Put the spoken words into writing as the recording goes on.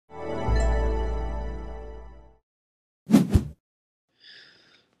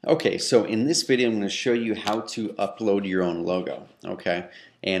Okay, so in this video, I'm going to show you how to upload your own logo. Okay,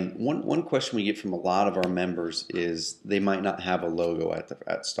 and one question we get from a lot of our members is they might not have a logo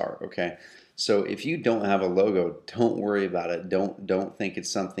at start. Okay, so if you don't have a logo, don't worry about it. Don't think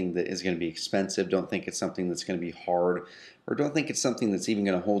it's something that is going to be expensive. Don't think it's something that's going to be hard, or don't think it's something that's even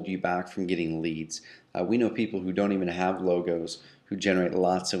going to hold you back from getting leads. We know people who don't even have logos who generate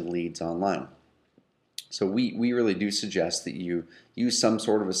lots of leads online. So we really do suggest that you use some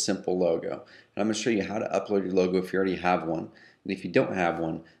sort of a simple logo. And I'm going to show you how to upload your logo if you already have one. And if you don't have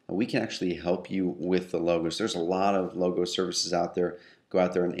one, we can actually help you with the logos. There's a lot of logo services out there. Go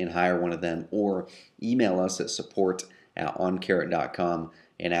out there and hire one of them, or email us at support@oncarrot.com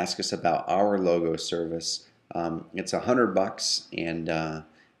and ask us about our logo service. It's $100,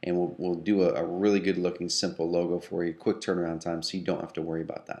 and we'll do a really good looking simple logo for you, quick turnaround time, so you don't have to worry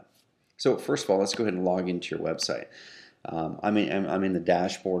about that. So first of all, let's go ahead and log into your website. I'm in the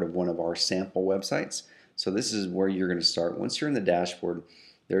dashboard of one of our sample websites. So this is where you're going to start. Once you're in the dashboard,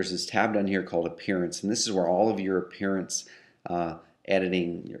 there's this tab down here called Appearance, and this is where all of your appearance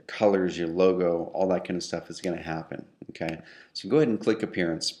editing, your colors, your logo, all that kind of stuff is going to happen. Okay, so go ahead and click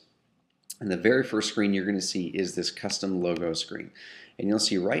Appearance. And the very first screen you're going to see is this custom logo screen. And you'll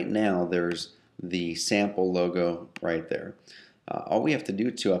see right now there's the sample logo right there. All we have to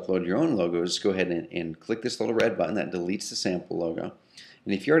do to upload your own logo is go ahead and click this little red button that deletes the sample logo.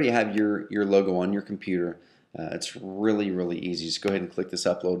 And if you already have your logo on your computer, it's really easy. Just go ahead and click this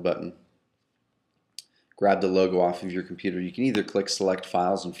upload button. Grab the logo off of your computer. You can either click select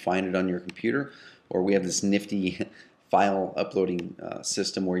files and find it on your computer, or we have this nifty file uploading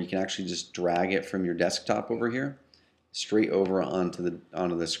system where you can actually just drag it from your desktop over here straight over onto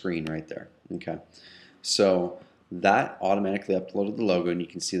the screen right there. Okay, so that automatically uploaded the logo, and you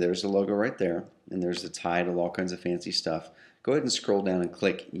can see there's the logo right there, and there's the title, all kinds of fancy stuff. Go ahead and scroll down and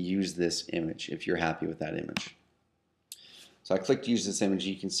click use this image if you're happy with that image. So I clicked use this image.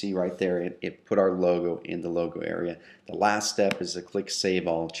 You can see right there it put our logo in the logo area. The last step is to click save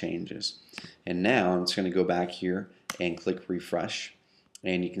all changes. And now I'm just going to go back here and click refresh,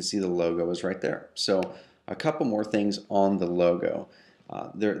 and you can see the logo is right there. So a couple more things on the logo.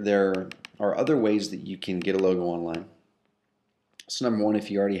 There are other ways that you can get a logo online. So number one,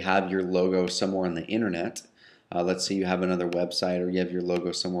 if you already have your logo somewhere on the internet, let's say you have another website or you have your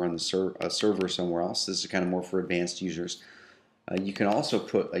logo somewhere on the server somewhere else. This is kind of more for advanced users. You can also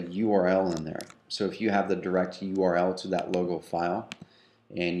put a URL in there. So if you have the direct URL to that logo file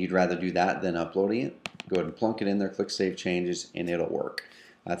and you'd rather do that than uploading it, go ahead and plunk it in there, click Save Changes, and it'll work.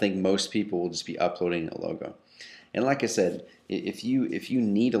 I think most people will just be uploading a logo. And like I said, if you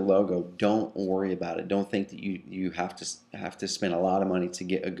need a logo, don't worry about it. Don't think that you have to spend a lot of money to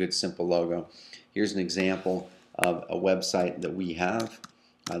get a good simple logo. Here's an example of a website that we have.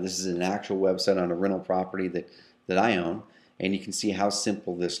 This is an actual website on a rental property that I own, and you can see how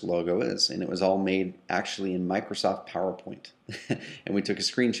simple this logo is. And it was all made actually in Microsoft PowerPoint. And we took a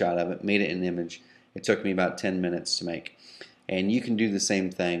screenshot of it, made it an image. It took me about 10 minutes to make. And you can do the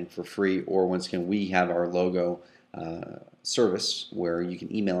same thing for free, or once again, we have our logo service where you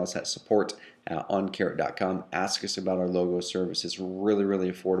can email us at support@oncarrot.com. Ask us about our logo service. It's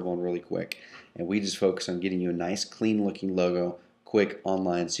really affordable and really quick. And we just focus on getting you a nice, clean looking logo quick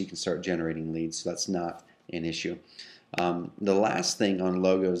online so you can start generating leads. So that's not an issue. The last thing on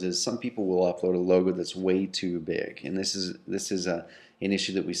logos is some people will upload a logo that's way too big. And this is an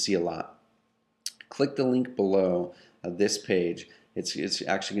issue that we see a lot. Click the link below this page. It's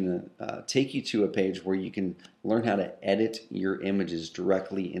actually going to take you to a page where you can learn how to edit your images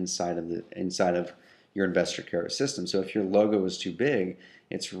directly inside of your Investor Carrot system. So if your logo is too big,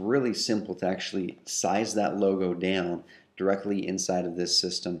 it's really simple to actually size that logo down directly inside of this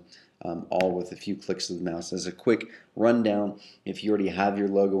system, all with a few clicks of the mouse. As a quick rundown, if you already have your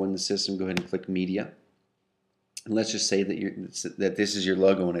logo in the system, go ahead and click Media. And let's just say that this is your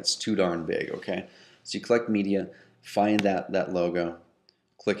logo and it's too darn big. Okay, so you click Media. Find that logo,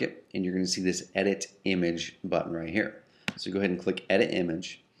 click it, and you're going to see this Edit Image button right here. So go ahead and click Edit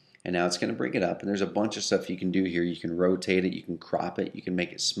Image, and now it's going to bring it up, and there's a bunch of stuff you can do here. You can rotate it, you can crop it, you can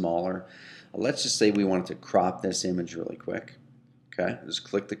make it smaller. Let's just say we wanted to crop this image really quick. Okay, just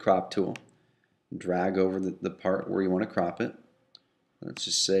click the crop tool, drag over the part where you want to crop it. Let's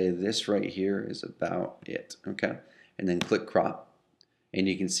just say this right here is about it. Okay, and then click crop, and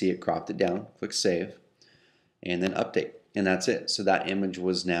you can see it cropped it down. Click Save, and then update, and that's it. So that image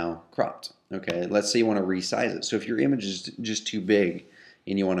was now cropped. Okay, let's say you want to resize it. So if your image is just too big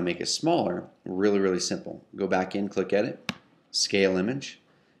and you want to make it smaller, really simple. Go back in, click Edit, Scale Image,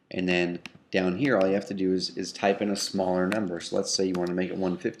 and then down here, all you have to do is type in a smaller number. So let's say you want to make it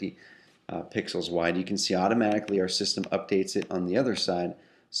 150 pixels wide. You can see automatically our system updates it on the other side,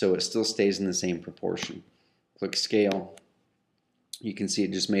 so it still stays in the same proportion. Click scale. You can see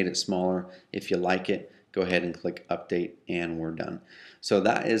it just made it smaller. If you like it, go ahead and click update, and we're done. So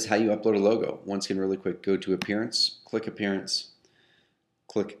that is how you upload a logo. Once again, really quick, go to appearance, click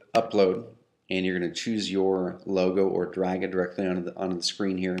upload, and you're going to choose your logo or drag it directly onto the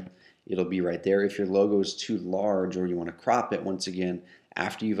screen here. It'll be right there. If your logo is too large or you want to crop it, once again,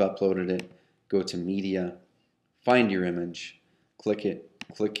 after you've uploaded it, go to media, find your image, click it,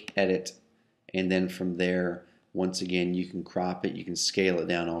 click edit, and then from there, once again, you can crop it, you can scale it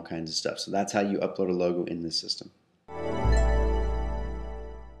down, all kinds of stuff. So that's how you upload a logo in this system.